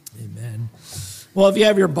Well, if you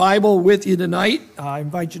have your Bible with you tonight, I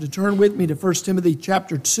invite you to turn with me to 1 Timothy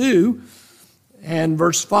chapter 2 and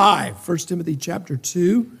verse 5. 1 Timothy chapter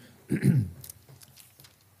 2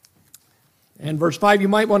 and verse 5. You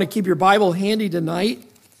might want to keep your Bible handy tonight,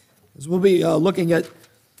 as we'll be looking at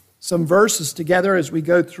some verses together as we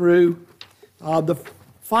go through the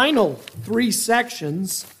final three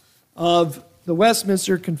sections of the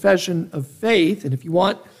Westminster Confession of Faith. And if you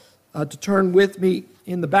want to turn with me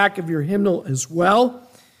in the back of your hymnal as well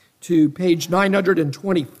to page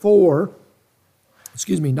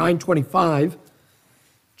 925,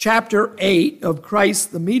 chapter 8 of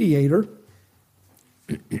Christ the Mediator.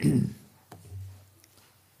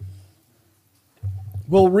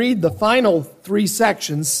 We'll read the final three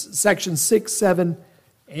sections, sections 6, 7,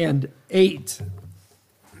 and 8.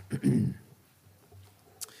 We're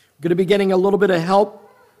going to be getting a little bit of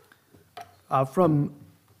help from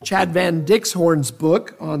Chad Van Dixhorn's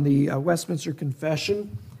book on the Westminster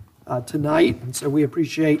Confession tonight, and so we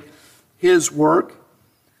appreciate his work.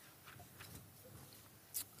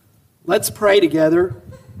 Let's pray together,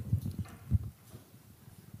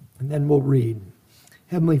 and then we'll read.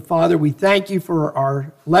 Heavenly Father, we thank you for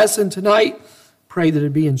our lesson tonight. Pray that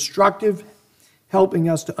it be instructive, helping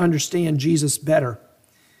us to understand Jesus better.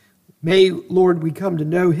 May, Lord, we come to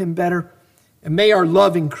know him better, and may our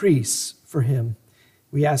love increase for him.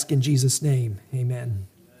 We ask in Jesus' name, amen.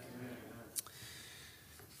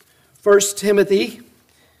 1 Timothy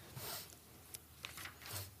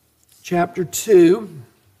chapter 2,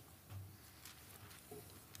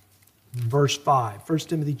 verse 5. 1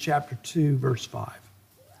 Timothy chapter 2, verse 5.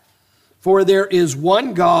 For there is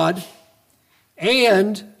one God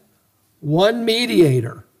and one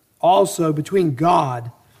mediator also between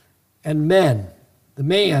God and men, the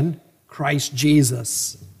man, Christ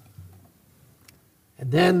Jesus.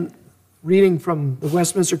 And then, reading from the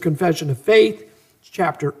Westminster Confession of Faith,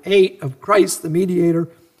 chapter 8 of Christ the Mediator,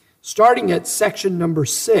 starting at section number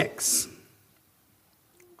 6.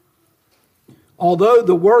 Although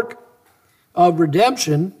the work of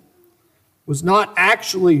redemption was not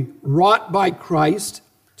actually wrought by Christ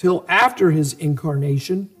till after his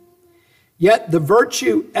incarnation, yet the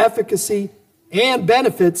virtue, efficacy, and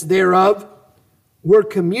benefits thereof were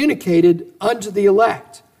communicated unto the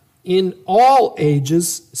elect in all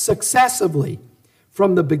ages successively,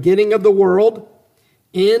 from the beginning of the world,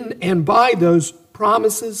 in and by those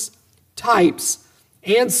promises, types,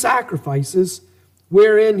 and sacrifices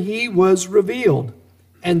wherein he was revealed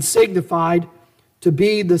and signified to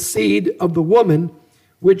be the seed of the woman,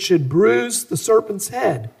 which should bruise the serpent's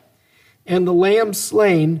head, and the Lamb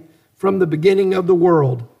slain from the beginning of the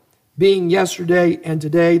world, being yesterday and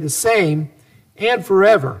today the same, and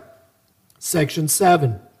forever. Section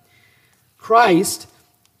 7. Christ,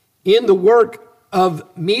 in the work of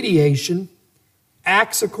mediation,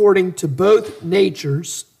 acts according to both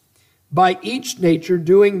natures, by each nature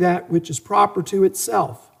doing that which is proper to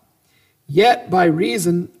itself. Yet by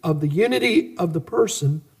reason of the unity of the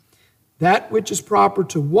person, that which is proper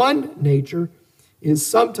to one nature is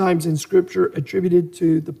sometimes in Scripture attributed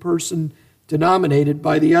to the person denominated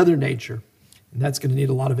by the other nature. And that's going to need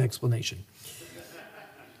a lot of explanation.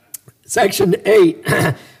 Section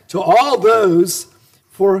 8. To all those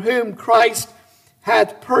for whom Christ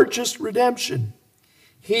hath purchased redemption,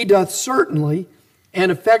 he doth certainly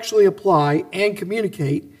and effectually apply and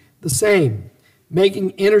communicate the same, making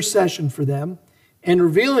intercession for them, and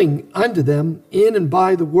revealing unto them in and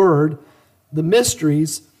by the word the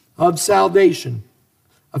mysteries of salvation,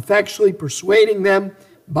 effectually persuading them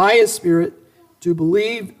by his Spirit to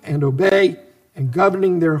believe and obey, and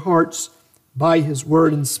governing their hearts by his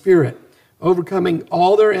word and Spirit, overcoming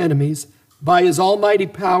all their enemies by his almighty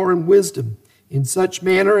power and wisdom, in such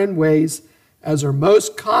manner and ways as are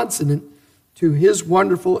most consonant to his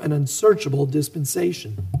wonderful and unsearchable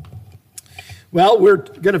dispensation. Well, we're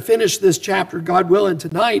going to finish this chapter, God willing,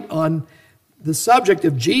 tonight on the subject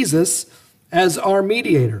of Jesus as our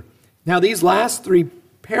mediator. Now, these last three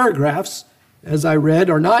paragraphs, as I read,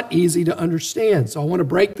 are not easy to understand. So I want to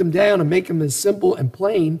break them down and make them as simple and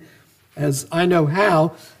plain as I know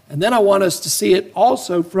how. And then I want us to see it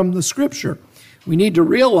also from the Scripture. We need to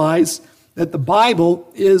realize that the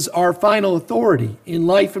Bible is our final authority in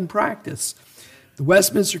life and practice. The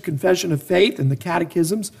Westminster Confession of Faith and the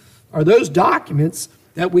Catechisms are those documents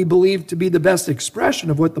that we believe to be the best expression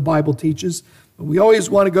of what the Bible teaches. But we always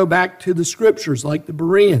want to go back to the Scriptures, like the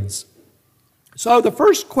Bereans. So the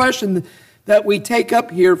first question that we take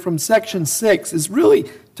up here from section 6 is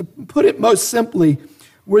really, to put it most simply,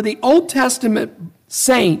 were the Old Testament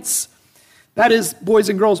saints, that is, boys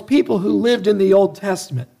and girls, people who lived in the Old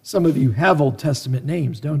Testament. Some of you have Old Testament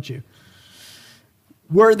names, don't you?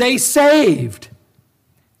 were they saved?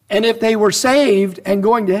 And if they were saved and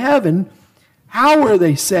going to heaven, how were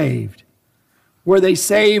they saved? Were they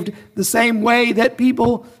saved the same way that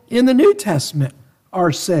people in the New Testament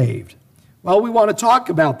are saved? Well, we want to talk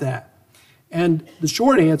about that. And the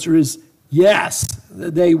short answer is yes,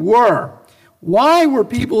 they were. Why were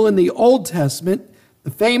people in the Old Testament,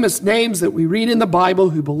 the famous names that we read in the Bible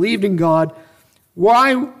who believed in God,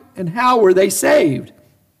 why and how were they saved?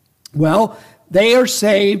 Well, they are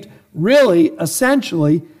saved really,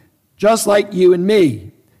 essentially, just like you and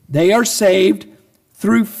me. They are saved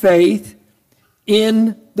through faith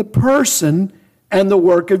in the person and the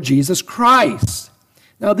work of Jesus Christ.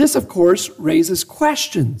 Now, this, of course, raises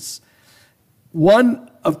questions. One,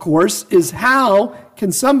 of course, is how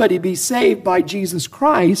can somebody be saved by Jesus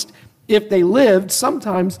Christ if they lived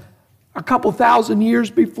sometimes a couple thousand years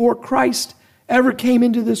before Christ ever came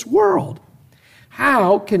into this world?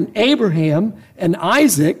 How can Abraham and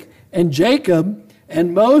Isaac and Jacob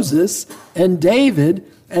and Moses and David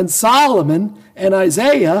and Solomon and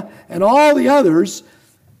Isaiah and all the others,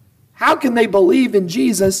 how can they believe in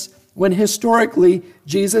Jesus when historically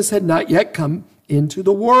Jesus had not yet come into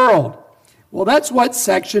the world? Well, that's what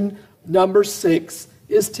section number 6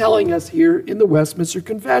 is telling us here in the Westminster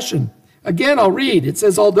Confession. Again, I'll read. It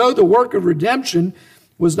says, although the work of redemption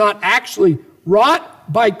was not actually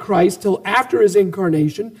wrought by Christ till after his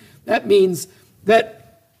incarnation, that means that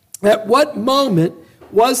at what moment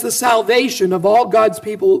was the salvation of all God's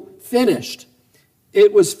people finished?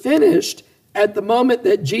 It was finished at the moment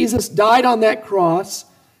that Jesus died on that cross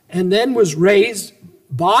and then was raised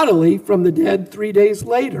bodily from the dead 3 days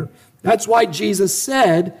later. That's why Jesus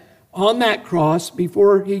said on that cross,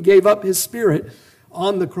 before he gave up his spirit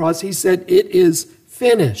on the cross, he said, it is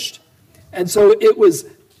finished. And so it was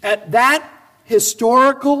at that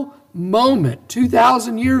historical moment,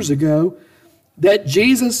 2,000 years ago, that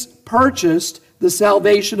Jesus purchased the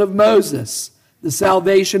salvation of Moses, the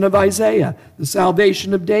salvation of Isaiah, the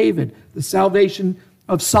salvation of David, the salvation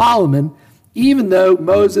of Solomon, even though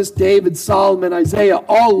Moses, David, Solomon, Isaiah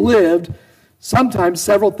all lived sometimes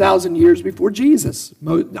several thousand years before Jesus.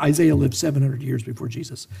 Isaiah lived 700 years before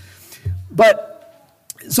Jesus. But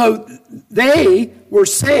so they were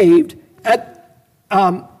saved at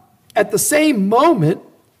the same moment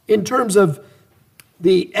in terms of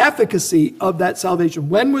the efficacy of that salvation.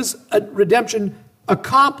 When was redemption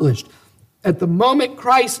accomplished? At the moment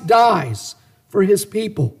Christ dies for his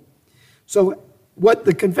people. So what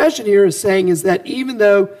the confession here is saying is that even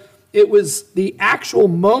though it was the actual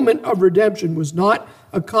moment of redemption was not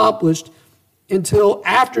accomplished until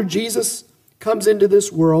after Jesus comes into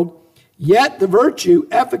this world, yet the virtue,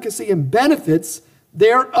 efficacy, and benefits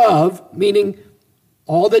thereof, meaning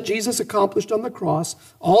all that Jesus accomplished on the cross,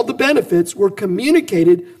 all the benefits were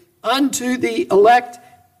communicated unto the elect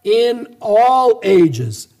in all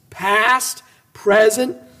ages, past,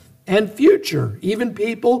 present, and future. Even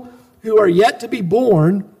people who are yet to be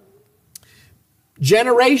born,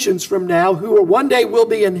 generations from now, who are one day will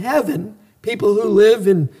be in heaven, people who live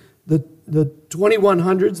in the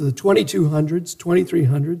 2100s, the 2200s,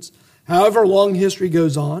 2300s, however long history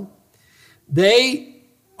goes on, they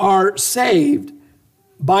are saved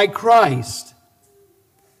by Christ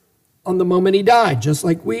on the moment he died, just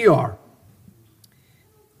like we are.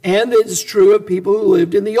 And it is true of people who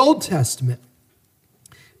lived in the Old Testament.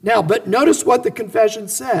 Now, but notice what the confession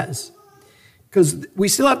says, because we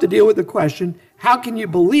still have to deal with the question, how can you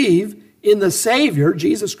believe in the Savior,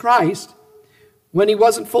 Jesus Christ, when he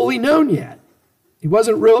wasn't fully known yet? He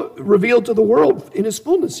wasn't revealed to the world in his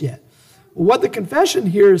fullness yet. Well, what the confession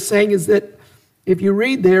here is saying is that if you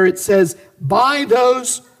read there, it says, by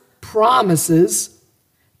those promises,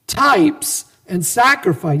 types, and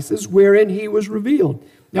sacrifices wherein he was revealed.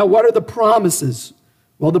 Now, what are the promises?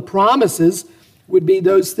 Well, the promises would be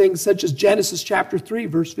those things such as Genesis chapter 3,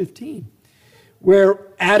 verse 15, where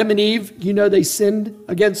Adam and Eve, they sinned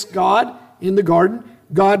against God in the garden.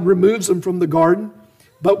 God removes them from the garden.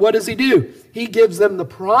 But what does he do? He gives them the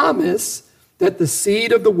promise that the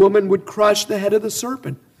seed of the woman would crush the head of the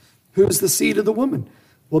serpent. Who's the seed of the woman?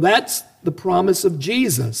 Well, that's the promise of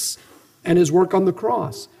Jesus and his work on the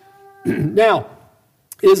cross. Now,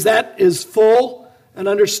 is that as full an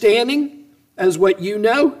understanding as what you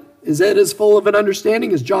know? Is that as full of an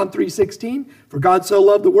understanding as John 3:16? For God so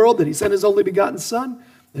loved the world that he sent his only begotten Son,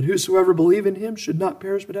 that whosoever believe in him should not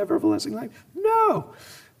perish but have everlasting life. No.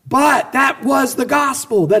 But that was the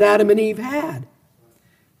gospel that Adam and Eve had.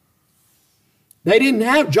 They didn't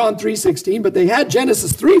have John 3:16, but they had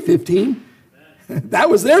Genesis 3:15. That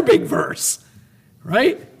was their big verse,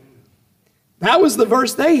 right? That was the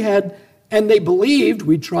verse they had, and they believed,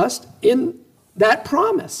 we trust, in that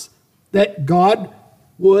promise that God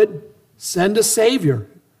would send a Savior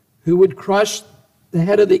who would crush the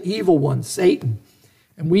head of the evil one, Satan.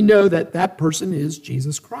 And we know that that person is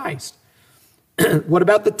Jesus Christ. What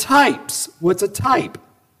about the types? What's a type?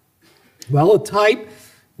 Well, a type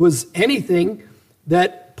was anything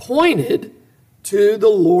that pointed to the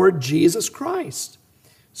Lord Jesus Christ.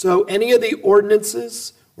 So any of the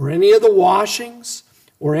ordinances or any of the washings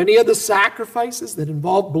or any of the sacrifices that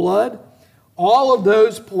involved blood, all of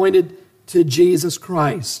those pointed to Jesus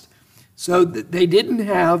Christ. So they didn't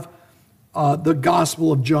have the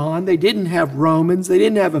Gospel of John. They didn't have Romans. They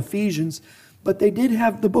didn't have Ephesians. But they did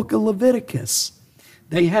have the book of Leviticus.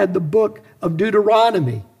 They had the book of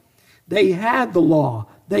Deuteronomy. They had the law.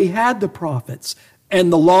 They had the prophets.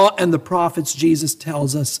 And the law and the prophets, Jesus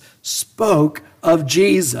tells us, spoke of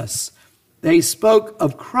Jesus. They spoke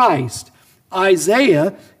of Christ.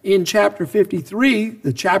 Isaiah, in chapter 53,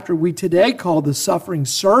 the chapter we today call the suffering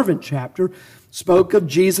servant chapter, spoke of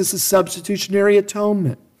Jesus' substitutionary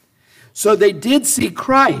atonement. So they did see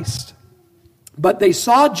Christ, but they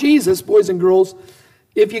saw Jesus, boys and girls,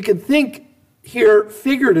 if you can think here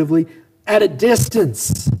figuratively, at a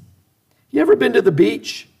distance. You ever been to the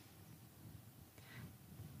beach?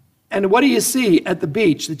 And what do you see at the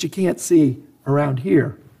beach that you can't see around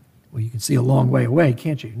here? Well, you can see a long way away,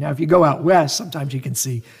 can't you? Now, if you go out west, sometimes you can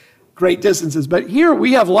see great distances. But here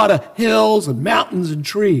we have a lot of hills and mountains and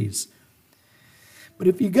trees. But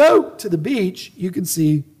if you go to the beach, you can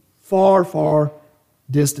see far, far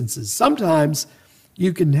distances. Sometimes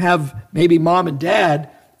you can have maybe mom and dad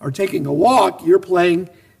are taking a walk. You're playing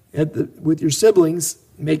with your siblings,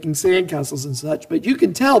 making sandcastles and such. But you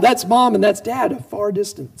can tell that's mom and that's dad a far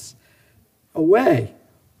distance away,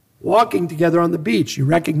 walking together on the beach. You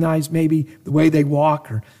recognize maybe the way they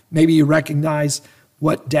walk, or maybe you recognize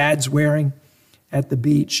what dad's wearing at the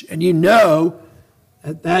beach. And you know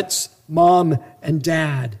that that's mom and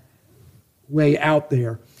dad way out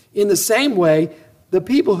there. In the same way, the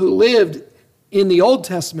people who lived in the Old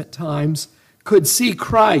Testament times could see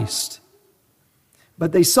Christ,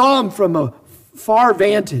 but they saw him from a far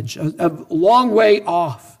vantage, a long way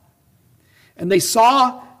off. And they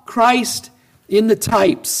saw Christ in the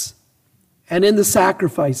types and in the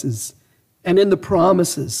sacrifices and in the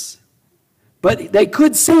promises. But they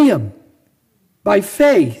could see him by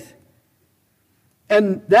faith.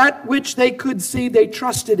 And that which they could see, they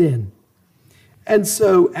trusted in. And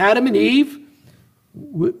so Adam and Eve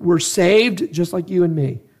were saved just like you and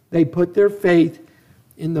me. They put their faith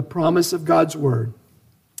in the promise of God's word.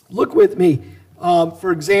 Look with me.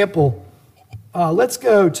 For example, let's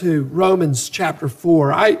go to Romans chapter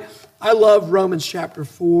 4. I love Romans chapter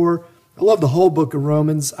 4. I love the whole book of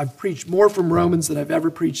Romans. I've preached more from Romans than I've ever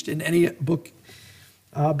preached in any book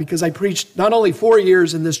because I preached not only 4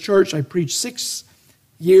 years in this church, I preached 6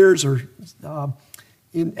 years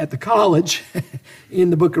at the college in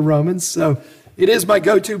the book of Romans. So it is my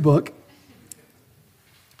go-to book.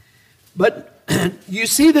 But you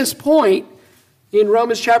see this point in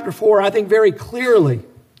Romans chapter 4, I think, very clearly.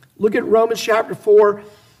 Look at Romans chapter 4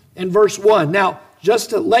 and verse 1. Now, just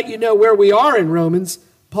to let you know where we are in Romans,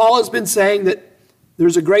 Paul has been saying that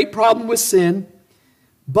there's a great problem with sin,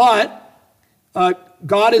 but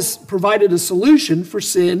God has provided a solution for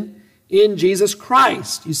sin in Jesus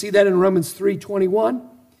Christ. You see that in Romans 3:21.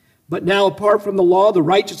 But now, apart from the law, the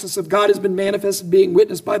righteousness of God has been manifested, being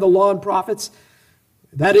witnessed by the law and prophets.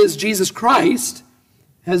 That is, Jesus Christ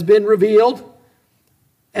has been revealed.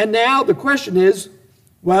 And now the question is,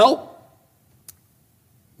 well,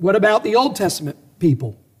 what about the Old Testament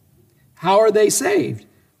people? How are they saved?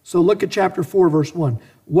 So look at chapter 4, verse 1.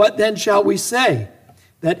 What then shall we say?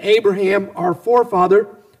 That Abraham, our forefather,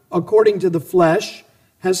 according to the flesh,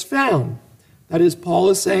 has found. That is, Paul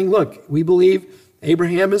is saying, look, we believe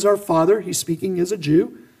Abraham is our father. He's speaking as a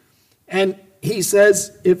Jew. And he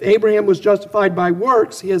says, if Abraham was justified by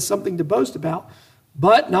works, he has something to boast about,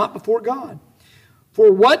 but not before God.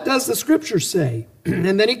 For what does the scripture say?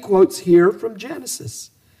 And then he quotes here from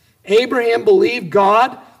Genesis. Abraham believed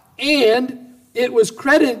God, and it was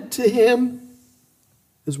credited to him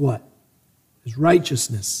as what? As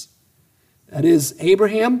righteousness. That is,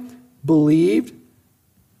 Abraham believed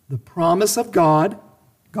the promise of God.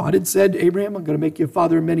 God had said to Abraham, I'm going to make you a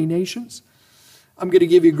father of many nations. I'm going to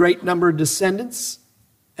give you a great number of descendants,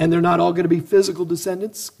 and they're not all going to be physical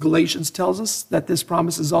descendants. Galatians tells us that this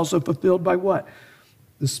promise is also fulfilled by what?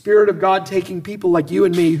 The Spirit of God taking people like you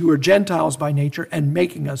and me who are Gentiles by nature and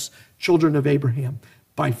making us children of Abraham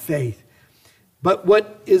by faith. But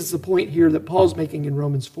what is the point here that Paul's making in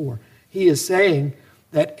Romans 4? He is saying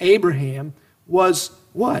that Abraham was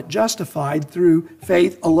what? Justified through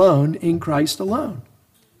faith alone in Christ alone.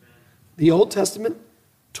 The Old Testament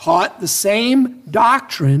taught the same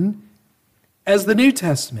doctrine as the New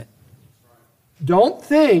Testament. Don't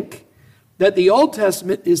think that the Old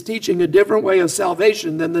Testament is teaching a different way of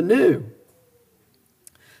salvation than the New.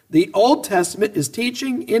 The Old Testament is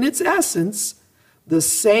teaching, in its essence, the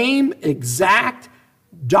same exact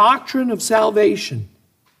doctrine of salvation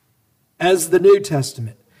as the New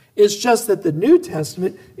Testament. It's just that the New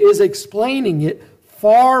Testament is explaining it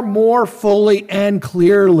far more fully and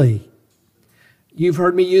clearly. You've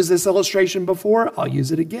heard me use this illustration before. I'll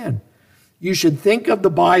use it again. You should think of the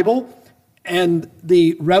Bible and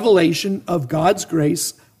the revelation of God's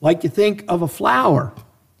grace like you think of a flower.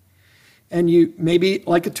 And you maybe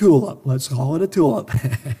like a tulip. Let's call it a tulip.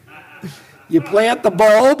 You plant the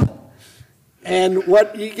bulb, and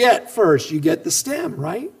what you get first? You get the stem,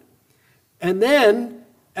 right? And then,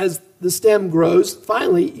 as the stem grows,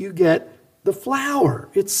 finally you get the flower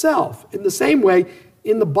itself. In the same way,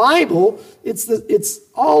 in the Bible, it's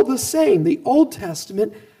all the same. The Old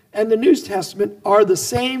Testament and the New Testament are the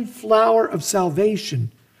same flower of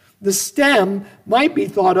salvation. The stem might be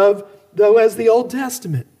thought of, though, as the Old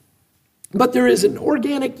Testament. But there is an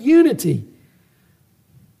organic unity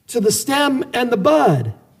to the stem and the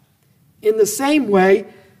bud. In the same way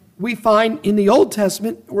we find in the Old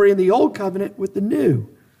Testament or in the Old Covenant with the New.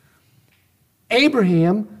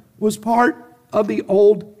 Abraham was part of the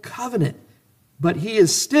Old Covenant, but he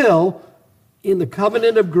is still in the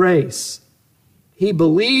covenant of grace. He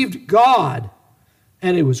believed God,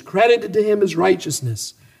 and it was credited to him as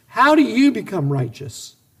righteousness. How do you become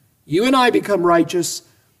righteous? You and I become righteous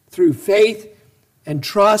through faith and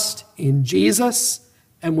trust in Jesus.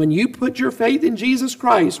 And when you put your faith in Jesus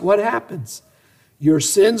Christ, what happens? Your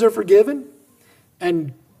sins are forgiven,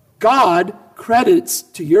 and God credits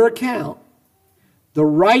to your account the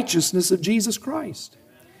righteousness of Jesus Christ.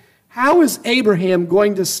 How is Abraham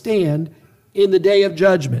going to stand in the day of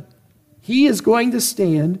judgment? He is going to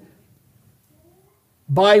stand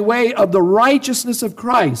by way of the righteousness of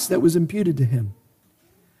Christ that was imputed to him.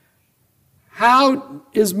 How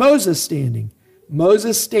is Moses standing?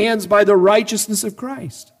 Moses stands by the righteousness of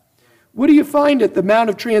Christ. What do you find at the Mount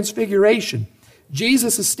of Transfiguration?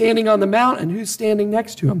 Jesus is standing on the mount, and who's standing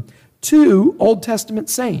next to him? Two Old Testament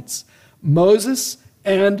saints, Moses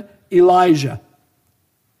and Elijah.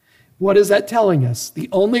 What is that telling us? The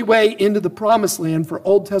only way into the promised land for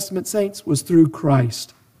Old Testament saints was through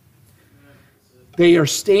Christ. They are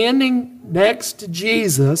standing next to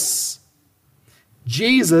Jesus.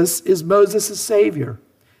 Jesus is Moses' Savior.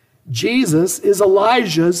 Jesus is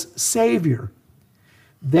Elijah's Savior.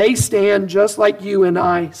 They stand just like you and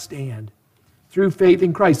I stand, through faith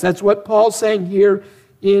in Christ. That's what Paul's saying here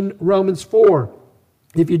in Romans 4.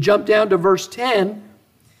 If you jump down to verse 10,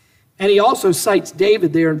 and he also cites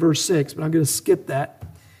David there in verse 6, but I'm going to skip that.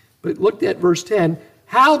 But look at verse 10.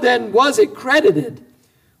 How then was it credited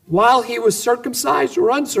while he was circumcised or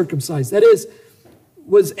uncircumcised? That is,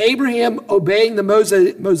 was Abraham obeying the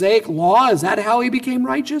Mosaic law? Is that how he became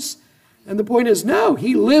righteous? And the point is, no,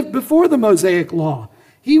 he lived before the Mosaic law.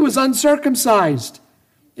 He was uncircumcised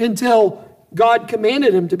until God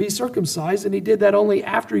commanded him to be circumcised, and he did that only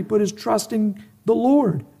after he put his trust in the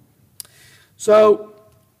Lord. So,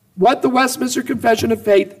 what the Westminster Confession of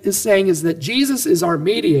Faith is saying is that Jesus is our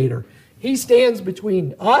mediator. He stands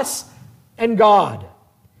between us and God.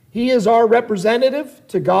 He is our representative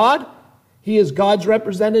to God. He is God's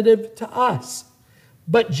representative to us.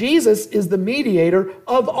 But Jesus is the mediator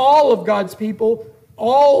of all of God's people,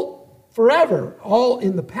 all forever, all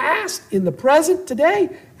in the past, in the present, today,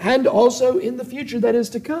 and also in the future that is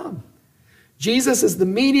to come. Jesus is the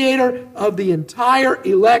mediator of the entire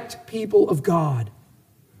elect people of God.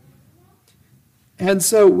 And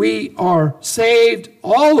so we are saved.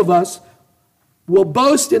 All of us will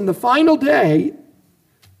boast in the final day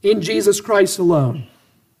in Jesus Christ alone.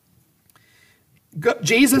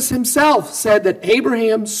 Jesus himself said that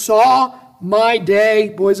Abraham saw my day,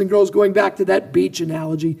 boys and girls, going back to that beach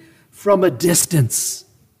analogy, from a distance.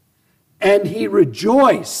 And he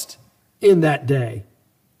rejoiced in that day.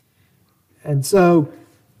 And so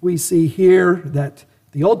we see here that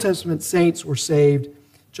the Old Testament saints were saved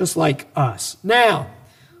just like us. Now,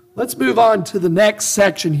 let's move on to the next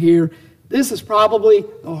section here. This is probably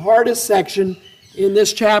the hardest section in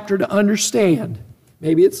this chapter to understand.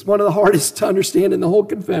 Maybe it's one of the hardest to understand in the whole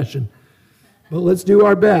confession. But let's do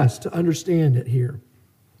our best to understand it here.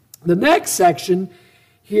 The next section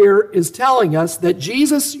here is telling us that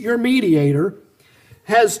Jesus, your mediator,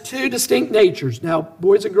 has two distinct natures. Now,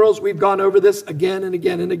 boys and girls, we've gone over this again and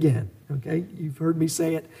again and again. Okay, you've heard me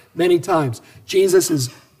say it many times. Jesus is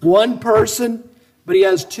one person, but he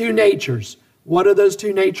has two natures. What are those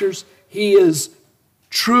two natures? He is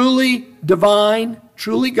truly divine,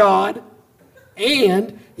 truly God,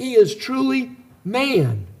 and he is truly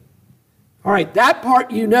man. All right, that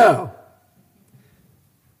part you know.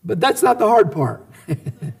 But that's not the hard part.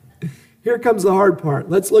 Here comes the hard part.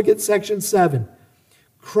 Let's look at section 7.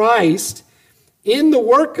 Christ, in the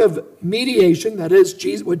work of mediation, that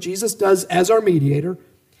is what Jesus does as our mediator,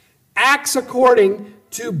 acts according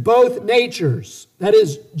to both natures. That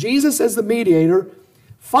is, Jesus as the mediator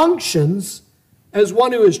functions as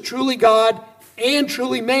one who is truly God and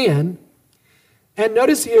truly man. And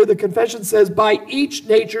notice here the confession says, by each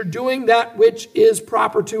nature doing that which is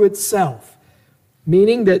proper to itself.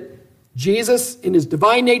 Meaning that Jesus in his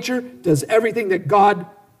divine nature does everything that God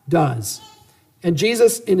does. And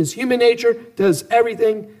Jesus in his human nature does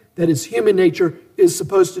everything that his human nature is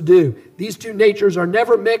supposed to do. These two natures are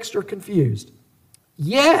never mixed or confused.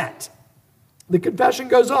 Yet, the confession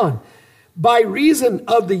goes on, by reason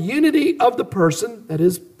of the unity of the person, that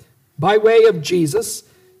is, by way of Jesus,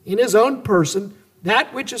 in his own person,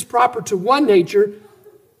 that which is proper to one nature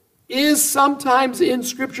is sometimes in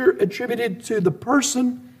Scripture attributed to the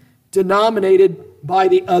person denominated by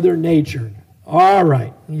the other nature. All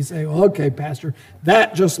right. You say, well, okay, Pastor,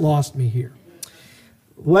 that just lost me here.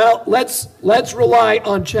 Well, let's rely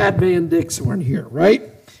on Chad Van Dixhorn here, right?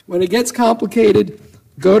 When it gets complicated,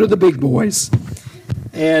 go to the big boys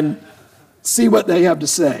and see what they have to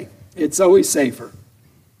say. It's always safer.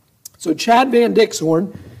 So Chad Van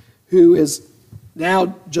Dixhorn, who is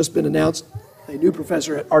now just been announced a new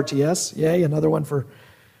professor at RTS. Yay, another one for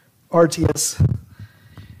RTS.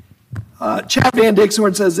 Chad Van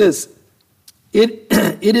Dixhorn says this, it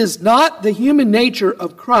is not the human nature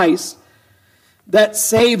of Christ that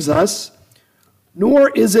saves us, nor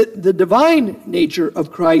is it the divine nature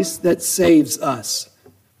of Christ that saves us.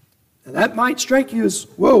 Now that might strike you as,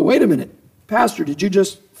 whoa, wait a minute. Pastor, did you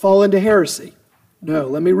just fall into heresy? No,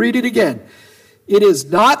 let me read it again. It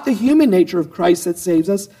is not the human nature of Christ that saves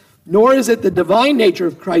us, nor is it the divine nature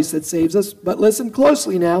of Christ that saves us. But listen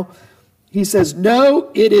closely now. He says,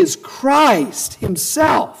 no, it is Christ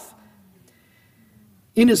himself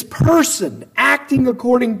in his person, acting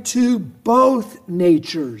according to both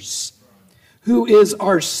natures, who is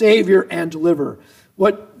our Savior and deliverer.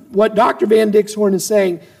 What Dr. Van Dixhorn is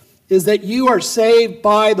saying is that you are saved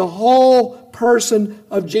by the whole person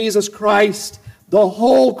of Jesus Christ, the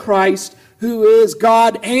whole Christ, who is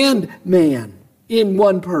God and man in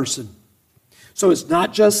one person. So it's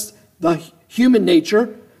not just the human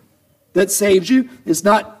nature that saves you. It's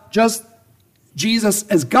not just Jesus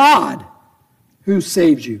as God who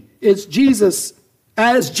saves you. It's Jesus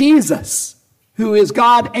as Jesus, who is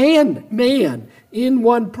God and man in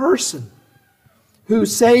one person, who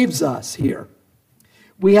saves us here.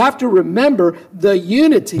 We have to remember the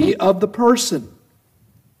unity of the person.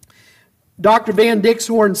 Dr. Van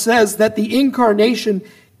Dixhorn says that the incarnation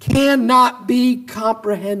cannot be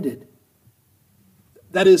comprehended.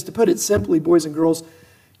 That is, to put it simply, boys and girls,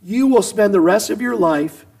 you will spend the rest of your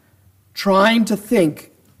life trying to think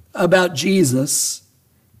about Jesus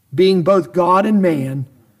being both God and man,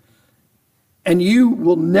 and you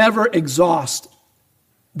will never exhaust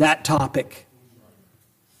that topic.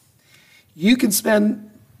 You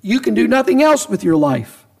can do nothing else with your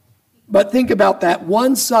life but think about that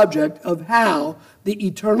one subject of how the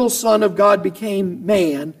eternal Son of God became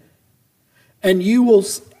man, and you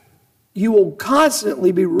will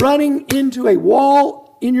constantly be running into a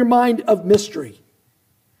wall in your mind of mystery.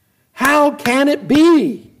 How can it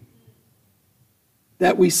be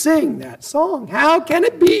that we sing that song? How can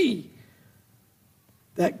it be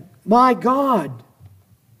that my God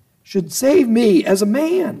should save me as a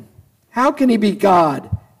man? How can he be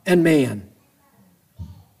God and man?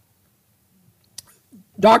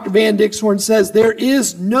 Dr. Van Dixhorn says there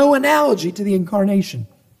is no analogy to the incarnation.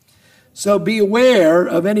 So be aware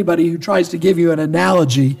of anybody who tries to give you an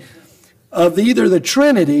analogy of either the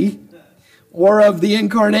Trinity or of the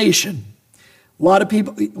incarnation. A lot of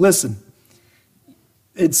people, listen,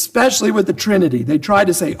 especially with the Trinity, they try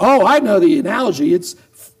to say, oh, I know the analogy. It's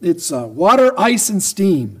water, ice, and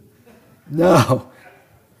steam. No,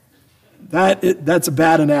 that's a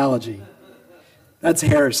bad analogy. That's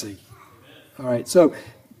heresy. All right, so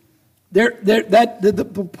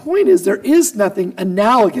the point is there is nothing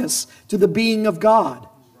analogous to the being of God.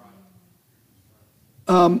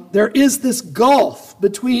 There is this gulf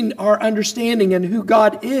between our understanding and who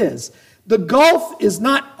God is. The gulf is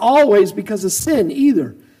not always because of sin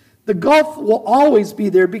either. The gulf will always be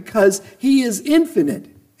there because he is infinite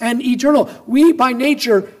and eternal. We, by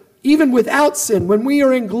nature, even without sin, when we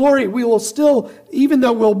are in glory, we will still, even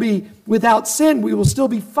though we'll be without sin, we will still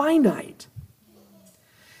be finite.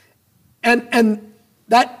 And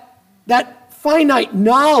that finite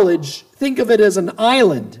knowledge, think of it as an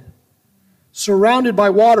island surrounded by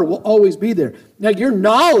water, will always be there. Now, your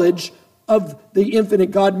knowledge of the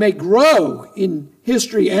infinite God may grow in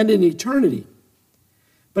history and in eternity.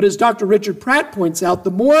 But as Dr. Richard Pratt points out,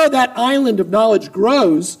 the more that island of knowledge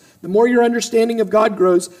grows, the more your understanding of God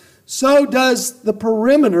grows, so does the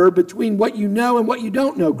perimeter between what you know and what you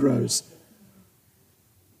don't know grows.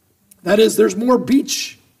 That is, there's more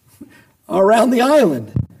beach around the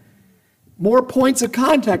island, more points of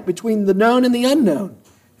contact between the known and the unknown.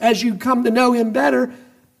 As you come to know him better,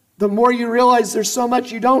 the more you realize there's so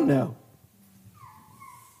much you don't know.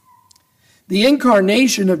 The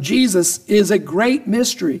incarnation of Jesus is a great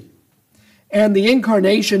mystery, and the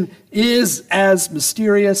incarnation is as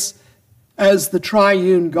mysterious as the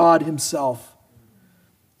triune God himself.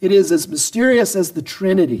 It is as mysterious as the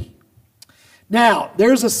Trinity. Now,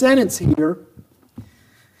 there's a sentence here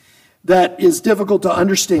that is difficult to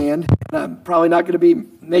understand, and I'm probably not going to be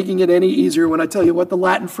making it any easier when I tell you what the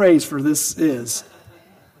Latin phrase for this is.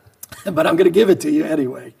 But I'm going to give it to you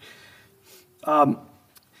anyway.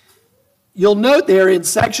 You'll note there in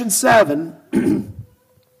section 7,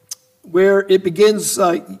 where it begins,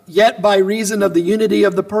 yet by reason of the unity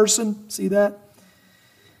of the person. See that?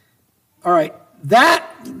 All right.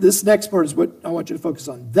 This next part is what I want you to focus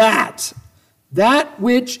on. That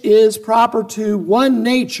which is proper to one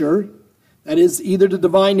nature, that is either the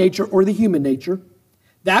divine nature or the human nature,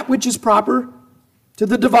 that which is proper to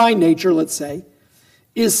the divine nature, let's say,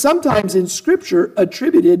 is sometimes in Scripture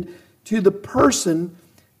attributed to the person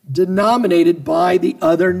denominated by the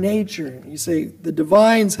other nature. You say, the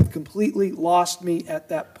divines have completely lost me at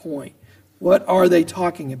that point. What are they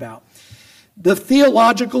talking about? The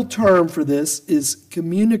theological term for this is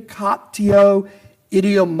communicatio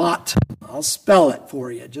idiomatum. I'll spell it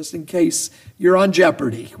for you, just in case you're on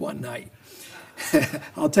Jeopardy one night.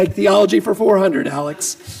 I'll take theology for 400,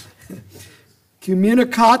 Alex.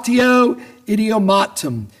 Communicatio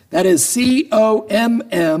idiomatum. That is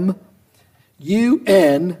COMMUNICATIO.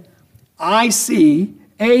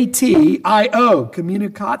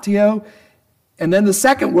 Communicatio. And then the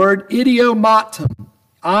second word, idiomatum.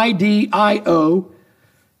 IDIOMATUM.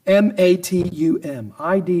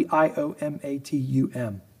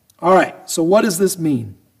 IDIOMATUM. All right, so what does this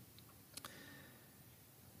mean?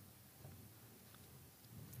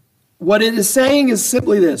 What it is saying is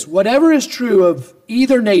simply this: whatever is true of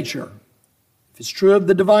either nature, if it's true of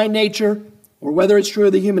the divine nature or whether it's true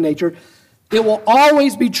of the human nature, it will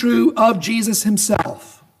always be true of Jesus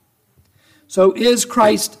himself. So is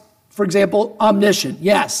Christ, for example, omniscient?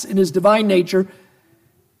 Yes, in his divine nature.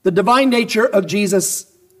 The divine nature of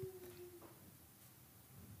Jesus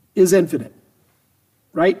is infinite,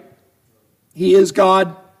 right? He is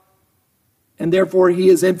God, and therefore he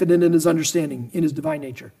is infinite in his understanding, in his divine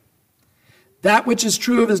nature. That which is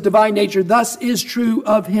true of his divine nature thus is true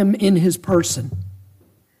of him in his person.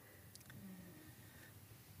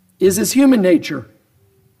 Is his human nature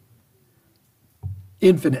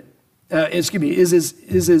infinite? Is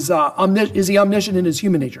he omniscient in his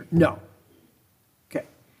human nature? No. Okay.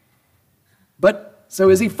 But so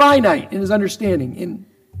is he finite in his understanding,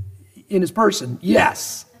 in his person?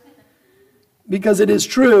 Yes. Because it is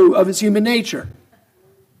true of his human nature.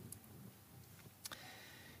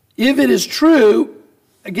 If it is true,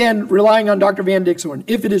 again, relying on Dr. Van Dixhoorn,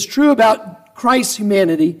 if it is true about Christ's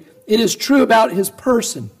humanity, it is true about his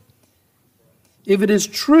person. If it is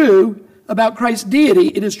true about Christ's deity,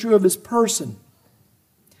 it is true of his person.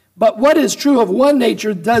 But what is true of one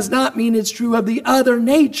nature does not mean it's true of the other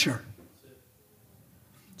nature.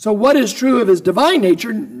 So what is true of his divine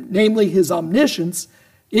nature, namely his omniscience,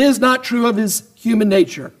 is not true of his human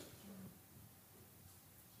nature.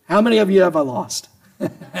 How many of you have I lost?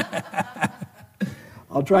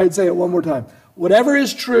 I'll try and say it one more time. Whatever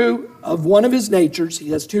is true of one of his natures, he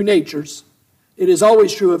has two natures, it is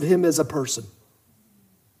always true of him as a person.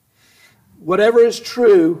 Whatever is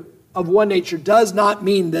true of one nature does not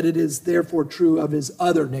mean that it is therefore true of his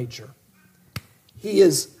other nature. He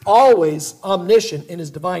is always omniscient in his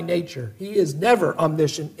divine nature. He is never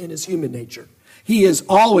omniscient in his human nature. He is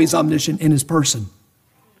always omniscient in his person.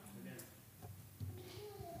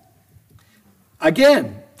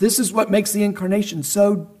 Again, this is what makes the incarnation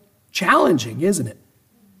so challenging, isn't it?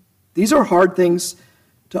 These are hard things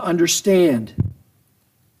to understand.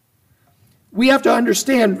 We have to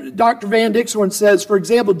understand, Dr. Van Dixhoorn says, for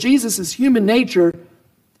example, Jesus' human nature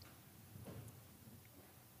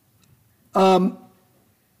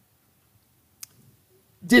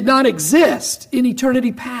did not exist in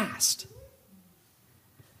eternity past.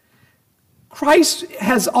 Christ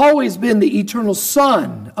has always been the eternal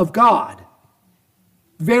Son of God,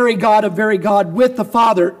 very God of very God, with the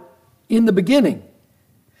Father in the beginning.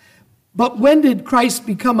 But when did Christ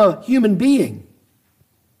become a human being?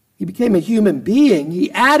 He became a human being.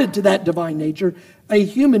 He added to that divine nature a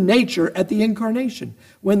human nature at the incarnation,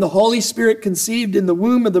 when the Holy Spirit conceived in the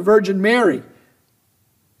womb of the Virgin Mary,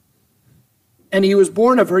 and he was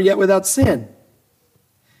born of her yet without sin.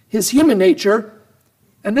 His human nature,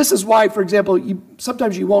 and this is why, for example,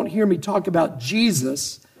 sometimes you won't hear me talk about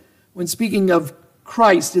Jesus when speaking of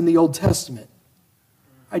Christ in the Old Testament.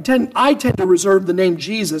 I tend to reserve the name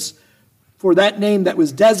Jesus for that name that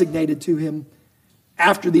was designated to him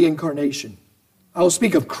after the incarnation. I will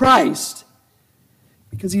speak of Christ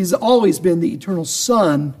because he's always been the eternal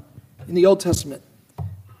Son in the Old Testament.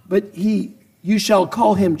 But you shall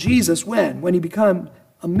call him Jesus when? When he became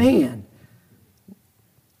a man.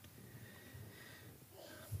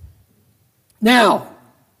 Now,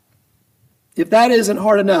 if that isn't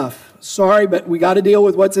hard enough, sorry, but we got to deal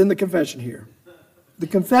with what's in the confession here. The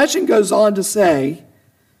confession goes on to say,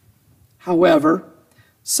 however,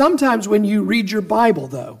 sometimes when you read your Bible,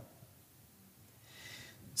 though,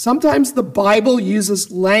 sometimes the Bible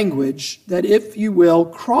uses language that, if you will,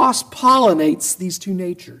 cross-pollinates these two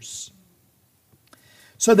natures.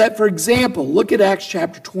 So that, for example, look at Acts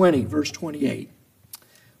chapter 20, verse 28.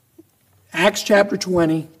 Acts chapter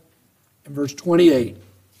 20 and verse 28.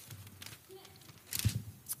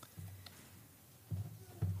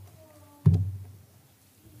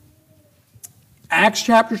 Acts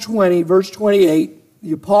chapter 20, verse 28.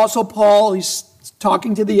 The Apostle Paul, he's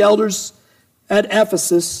talking to the elders at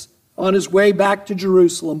Ephesus on his way back to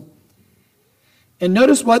Jerusalem. And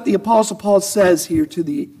notice what the Apostle Paul says here to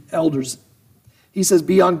the elders. He says,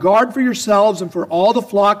 "Be on guard for yourselves and for all the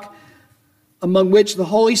flock among which the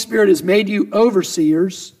Holy Spirit has made you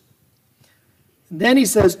overseers." And then he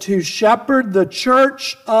says, "To shepherd the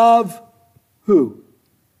church of" who?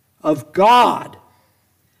 "Of God,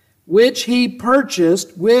 which he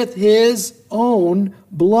purchased with his own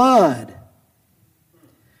blood."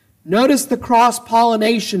 Notice the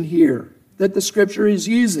cross-pollination here that the Scripture is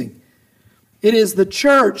using. It is the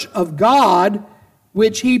church of God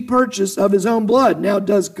which he purchased of his own blood. Now,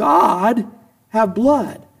 does God have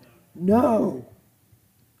blood? No.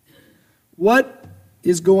 What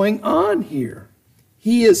is going on here?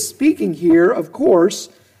 He is speaking here, of course,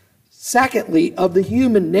 secondly, of the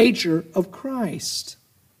human nature of Christ.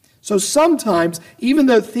 So sometimes, even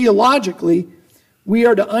though theologically we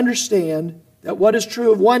are to understand that what is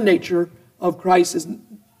true of one nature of Christ is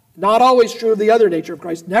not always true of the other nature of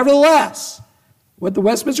Christ, nevertheless, what the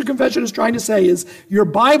Westminster Confession is trying to say is your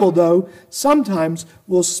Bible, though, sometimes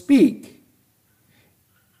will speak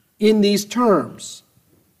in these terms.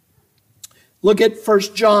 Look at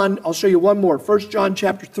 1 John. I'll show you one more. 1 John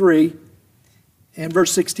chapter 3 and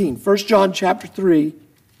verse 16. 1 John chapter 3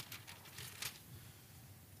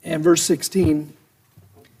 and verse 16.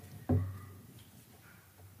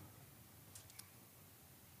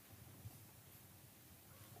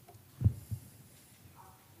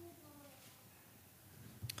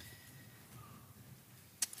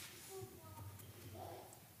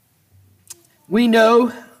 We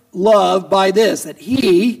know love by this, that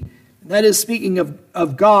he, that is speaking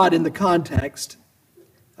of God in the context,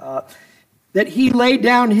 that he laid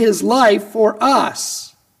down his life for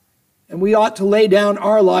us, and we ought to lay down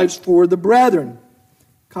our lives for the brethren.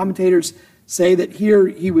 Commentators say that here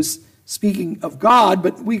he was speaking of God,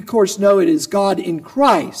 but we of course know it is God in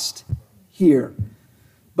Christ here.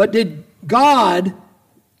 But did God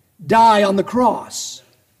die on the cross?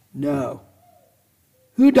 No.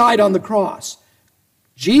 Who died on the cross?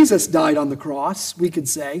 Jesus died on the cross, we could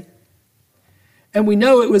say. And we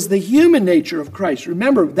know it was the human nature of Christ.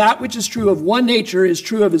 Remember, that which is true of one nature is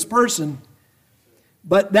true of his person.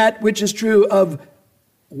 But that which is true of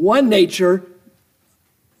one nature,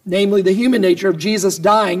 namely the human nature of Jesus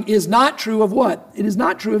dying, is not true of what? It is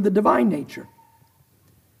not true of the divine nature.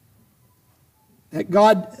 That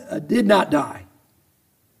God did not die.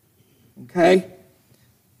 Okay?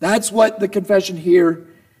 That's what the confession here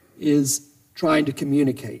is trying to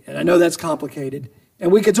communicate. And I know that's complicated.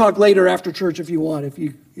 And we could talk later after church if you want, if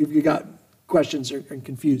you got questions or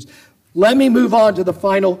confused. Let me move on to the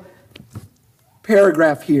final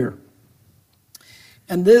paragraph here.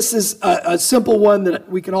 And this is a simple one that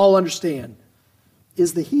we can all understand.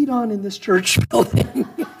 Is the heat on in this church building?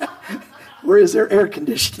 Or is there air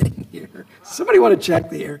conditioning here? Somebody want to check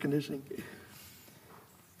the air conditioning?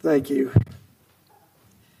 Thank you.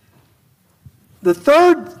 The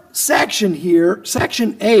third section here,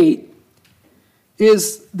 section 8,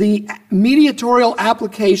 is the mediatorial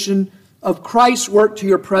application of Christ's work to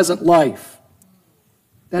your present life.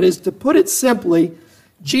 That is, to put it simply,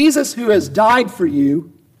 Jesus, who has died for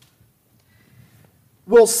you,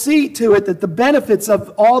 will see to it that the benefits of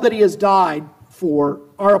all that he has died for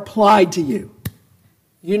are applied to you.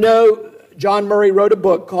 You know, John Murray wrote a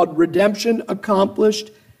book called Redemption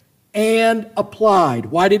Accomplished and Applied.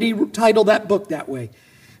 Why did he title that book that way?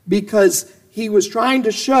 Because he was trying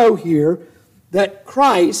to show here that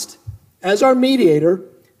Christ, as our mediator,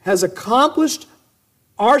 has accomplished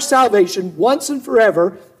our salvation once and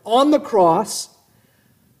forever on the cross.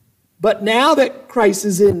 But now that Christ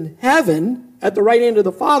is in heaven at the right hand of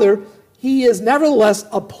the Father, he is nevertheless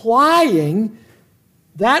applying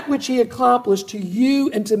that which he accomplished to you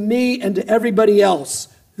and to me and to everybody else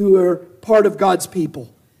who are part of God's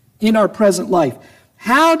people in our present life.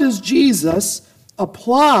 How does Jesus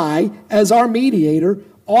apply as our mediator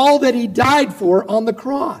all that he died for on the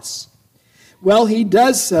cross? Well, he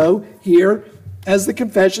does so here, as the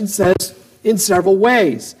confession says, in several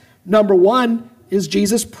ways. Number one is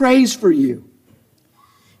Jesus prays for you.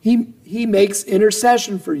 He makes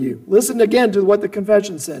intercession for you. Listen again to what the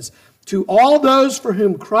confession says. To all those for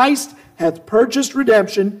whom Christ hath purchased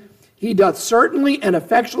redemption, he doth certainly and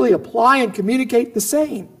effectually apply and communicate the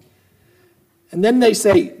same. And then they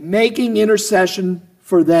say, making intercession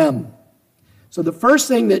for them. So the first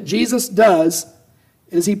thing that Jesus does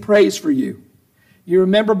is he prays for you. You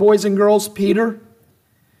remember, boys and girls, Peter?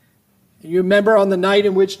 You remember on the night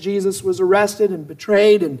in which Jesus was arrested and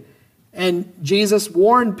betrayed, and Jesus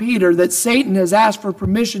warned Peter that Satan has asked for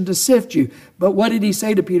permission to sift you. But what did he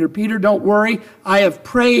say to Peter? Peter, don't worry, I have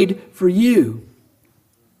prayed for you.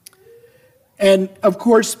 And of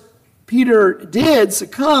course, Peter did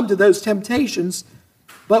succumb to those temptations.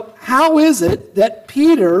 But how is it that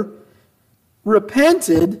Peter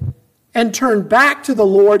repented and turned back to the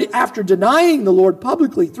Lord after denying the Lord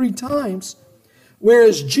publicly 3 times,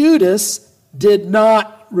 whereas Judas did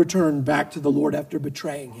not return back to the Lord after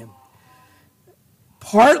betraying him?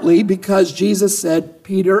 Partly because Jesus said,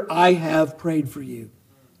 Peter, I have prayed for you.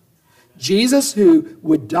 Jesus, who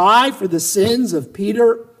would die for the sins of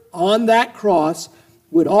Peter on that cross,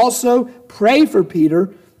 would also pray for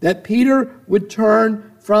Peter that Peter would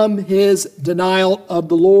turn from his denial of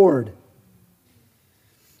the Lord.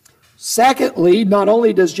 Secondly, not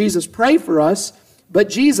only does Jesus pray for us, but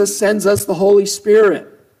Jesus sends us the Holy Spirit.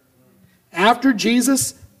 After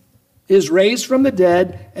Jesus is raised from the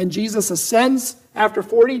dead and Jesus ascends after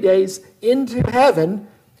 40 days into heaven,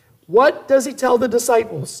 what does he tell the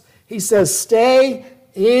disciples? He says, stay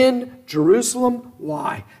in Jerusalem.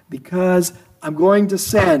 Why? Because I'm going to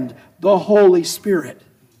send the Holy Spirit.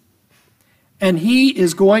 And he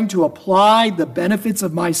is going to apply the benefits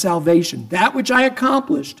of my salvation. That which I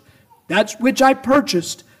accomplished, that which I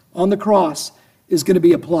purchased on the cross, is going to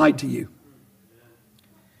be applied to you.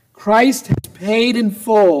 Christ has paid in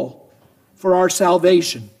full for our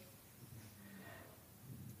salvation.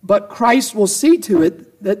 But Christ will see to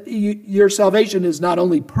it that your salvation is not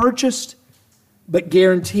only purchased, but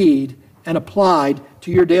guaranteed and applied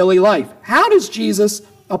to your daily life. How does Jesus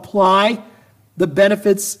apply the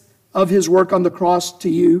benefits of his work on the cross to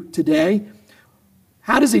you today?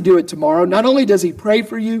 How does he do it tomorrow? Not only does he pray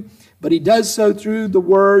for you, but he does so through the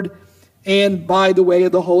Word and by the way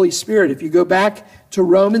of the Holy Spirit. If you go back to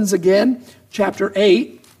Romans again, chapter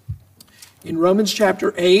 8, in Romans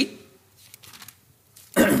chapter 8,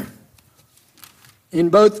 in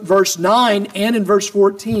both verse 9 and in verse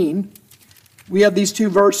 14, we have these 2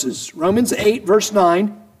 verses. Romans 8, verse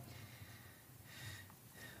 9.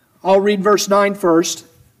 I'll read verse 9 first.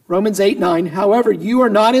 Romans 8, 9. However, you are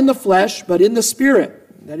not in the flesh, but in the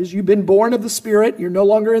Spirit. That is, you've been born of the Spirit. You're no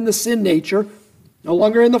longer in the sin nature, no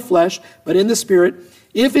longer in the flesh, but in the Spirit.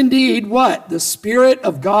 If indeed, what? The Spirit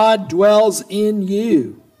of God dwells in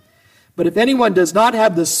you. But if anyone does not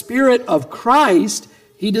have the Spirit of Christ,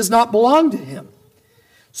 he does not belong to him.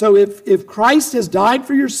 So if Christ has died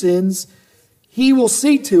for your sins, he will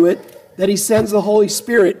see to it that he sends the Holy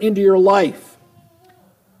Spirit into your life.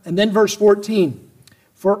 And then verse 14.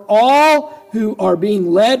 For all who are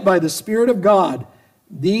being led by the Spirit of God,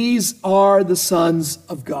 these are the sons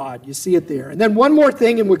of God. You see it there. And then one more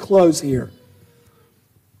thing and we close here.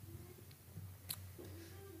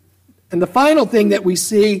 And the final thing that we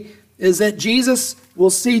see is that Jesus will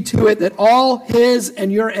see to it that all his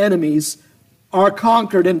and your enemies are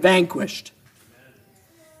conquered and vanquished.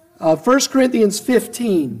 1 Corinthians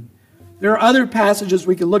 15. There are other passages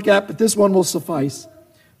we can look at, but this one will suffice.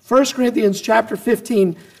 1 Corinthians chapter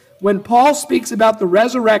 15, when Paul speaks about the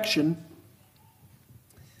resurrection,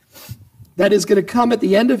 that is going to come at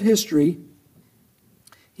the end of history,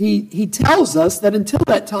 he tells us that until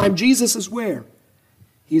that time, Jesus is where?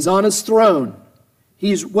 He's on his throne.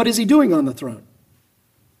 What is he doing on the throne?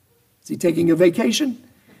 Is he taking a vacation?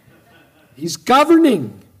 He's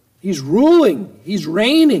governing. He's ruling. He's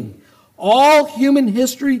reigning. All human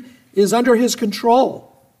history is under his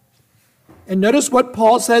control. And notice what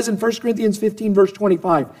Paul says in 1 Corinthians 15, verse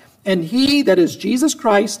 25. And he, that is Jesus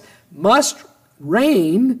Christ, must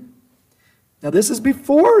reign. Now this is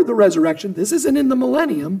before the resurrection. This isn't in the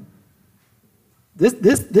millennium.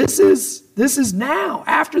 This is now,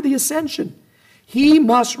 after the ascension. He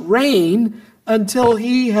must reign until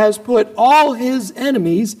he has put all his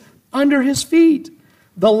enemies under his feet.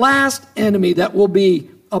 The last enemy that will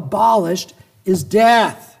be abolished is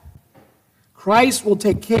death. Christ will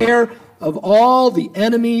take care of all the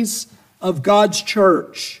enemies of God's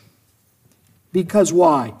church. Because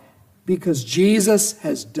why? Because Jesus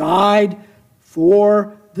has died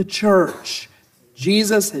for the church.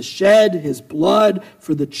 Jesus has shed his blood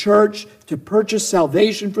for the church to purchase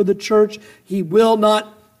salvation for the church. He will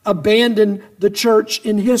not abandon the church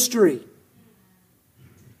in history.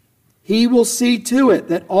 He will see to it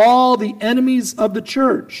that all the enemies of the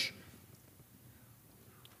church,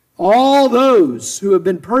 all those who have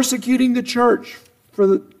been persecuting the church for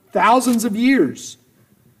the thousands of years,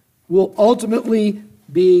 will ultimately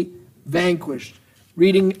be vanquished.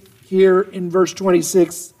 Reading here in verse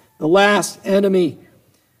 26, the last enemy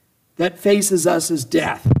that faces us is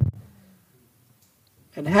death.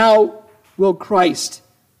 And how will Christ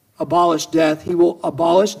abolish death? He will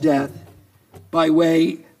abolish death by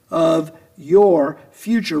way of your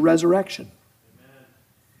future resurrection. Amen.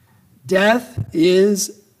 Death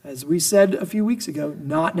is, as we said a few weeks ago,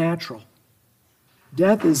 not natural.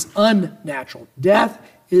 Death is unnatural. Death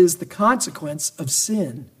is the consequence of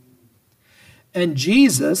sin. And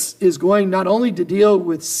Jesus is going not only to deal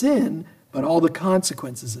with sin, but all the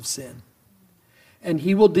consequences of sin. And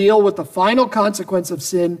he will deal with the final consequence of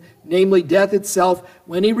sin, namely death itself,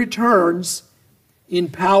 when he returns in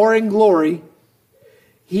power and glory.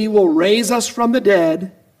 He will raise us from the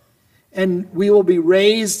dead, and we will be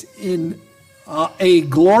raised in a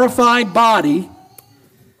glorified body,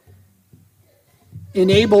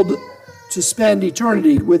 enabled to spend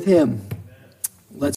eternity with him.